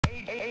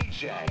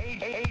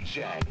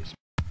Ajax.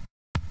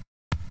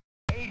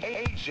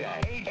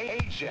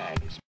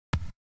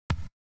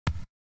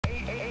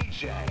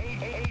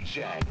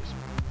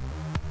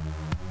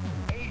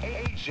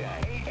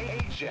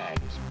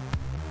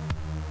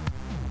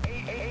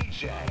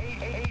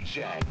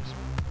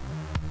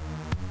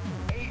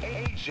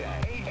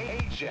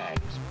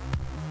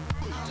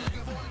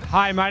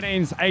 Hi, my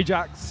name's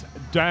Ajax,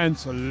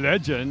 dance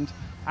legend.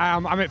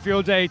 I'm at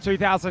Field Day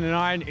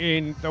 2009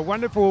 in the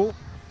wonderful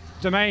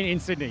Domain in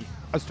Sydney,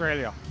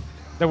 Australia,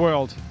 the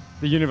world,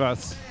 the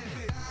universe.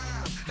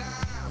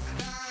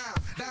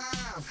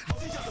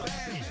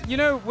 You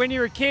know, when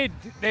you're a kid,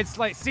 there's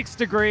like 6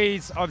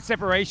 degrees of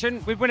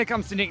separation when it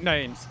comes to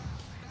nicknames.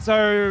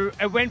 So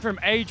it went from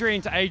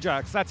Adrian to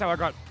Ajax. That's how I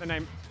got the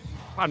name,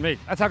 pardon me,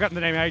 that's how I got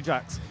the name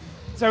Ajax.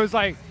 So it was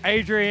like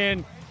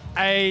Adrian,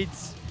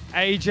 AIDS,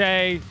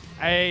 AJ,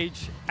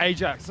 Age,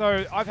 Ajax.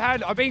 So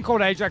I've been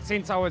called Ajax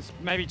since I was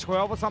maybe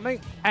 12 or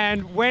something.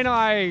 And when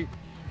I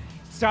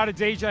started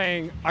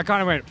DJing, I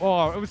kind of went,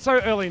 oh, it was so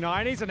early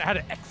 90s and it had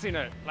an X in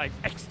it, like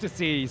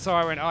ecstasy. So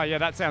I went, oh yeah,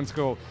 that sounds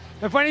cool.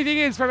 The funny thing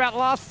is, for about the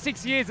last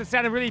 6 years, it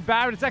sounded really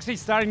bad, but it's actually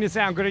starting to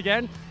sound good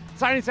again. It's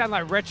starting to sound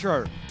like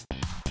retro.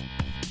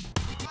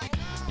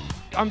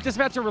 I'm just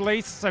about to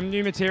release some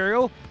new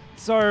material.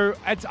 So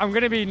I'm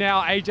going to be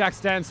now Ajax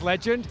Dance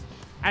Legend.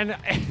 And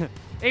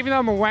even though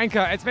I'm a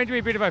wanker, it's meant to be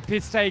a bit of a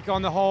piss take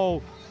on the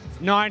whole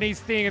 90s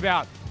thing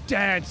about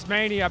dance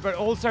mania, but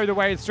also the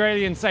way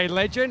Australians say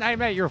legend. Hey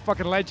mate, you're a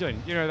fucking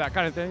legend, you know, that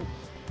kind of thing.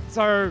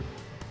 So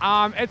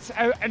it's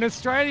an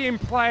Australian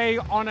play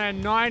on a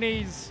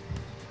 90s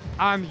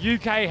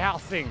UK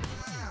house thing.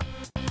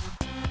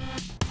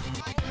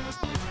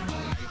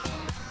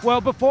 Well,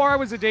 before I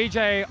was a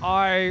DJ,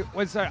 I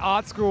was at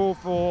art school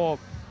for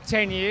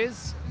 10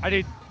 years. I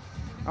did,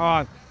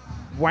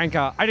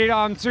 wanker. I did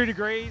 2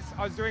 degrees.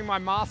 I was doing my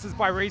master's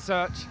by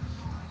research,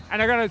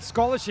 and I got a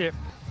scholarship,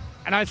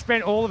 and I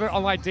spent all of it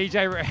on like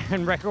DJ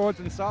and records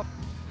and stuff.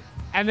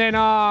 And then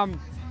I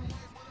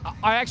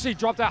actually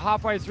dropped out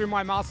halfway through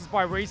my master's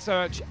by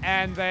research,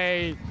 and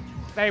they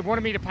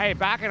wanted me to pay it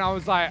back, and I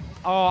was like,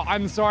 oh,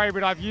 I'm sorry,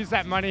 but I've used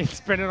that money and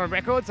spent it on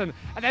records. And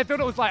they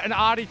thought it was like an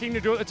arty thing to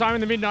do at the time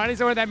in the mid-90s.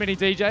 There weren't that many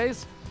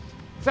DJs.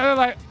 So they're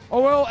like,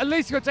 oh, well, at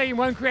least you're taking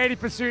one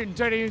creative pursuit and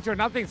turning it into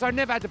another thing. So I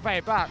never had to pay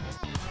it back.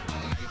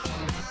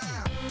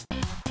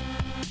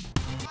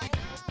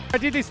 I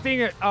did this thing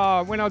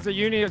when I was at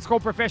uni. It's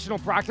called professional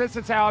practice.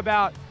 It's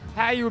about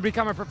how you would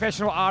become a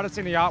professional artist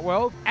in the art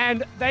world.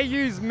 And they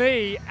used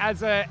me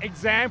as an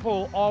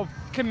example of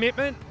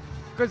commitment,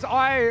 because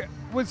I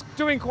was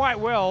doing quite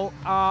well.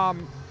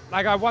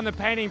 Like I won the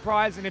painting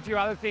prize and a few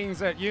other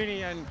things at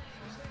uni, and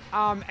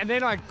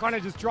then I kind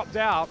of just dropped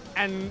out,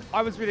 and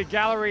I was with a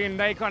gallery and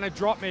they kind of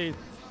dropped me,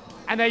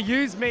 and they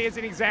used me as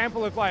an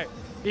example of like,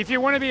 if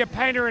you want to be a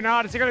painter and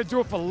artist, you got to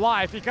do it for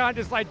life. You can't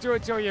just like do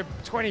it till you're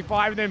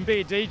 25 and then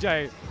be a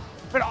DJ.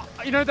 But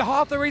you know,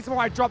 half the reason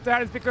why I dropped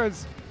out is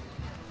because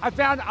I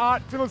found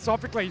art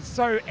philosophically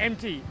so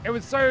empty. It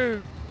was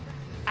so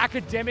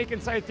academic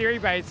and so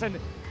theory-based, and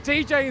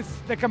DJ is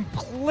the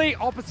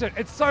complete opposite.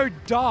 It's so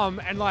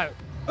dumb and like,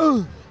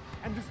 and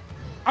just,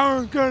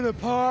 I'm gonna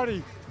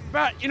party.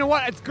 But you know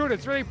what? It's good.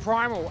 It's really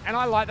primal, and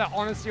I like the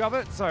honesty of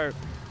it. So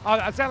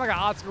I sound like an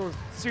art school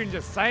student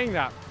just saying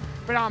that.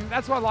 But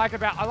that's what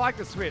I like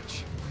the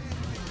switch.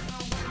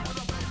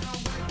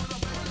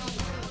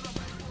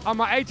 On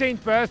my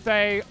 18th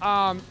birthday,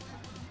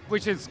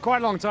 which is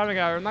quite a long time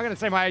ago, I'm not going to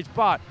say my age,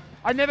 but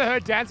I'd never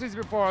heard dance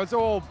music before. It was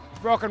all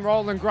rock and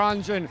roll and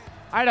grunge, and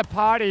I had a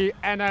party,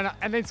 and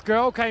this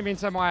girl came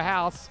into my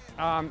house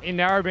in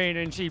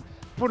Narrabeen, and she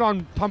put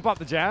on Pump Up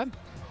the Jam.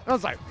 And I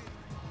was like,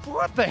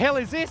 what the hell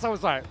is this? I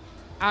was like,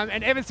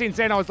 and ever since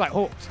then I was like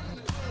hooked.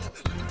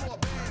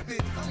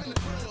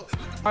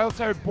 I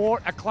also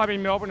bought a club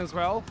in Melbourne as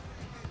well.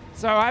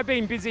 So I've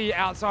been busy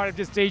outside of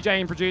just DJing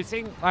and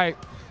producing. Like,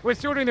 we're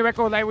still doing the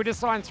record label. We just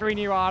signed 3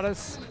 new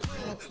artists.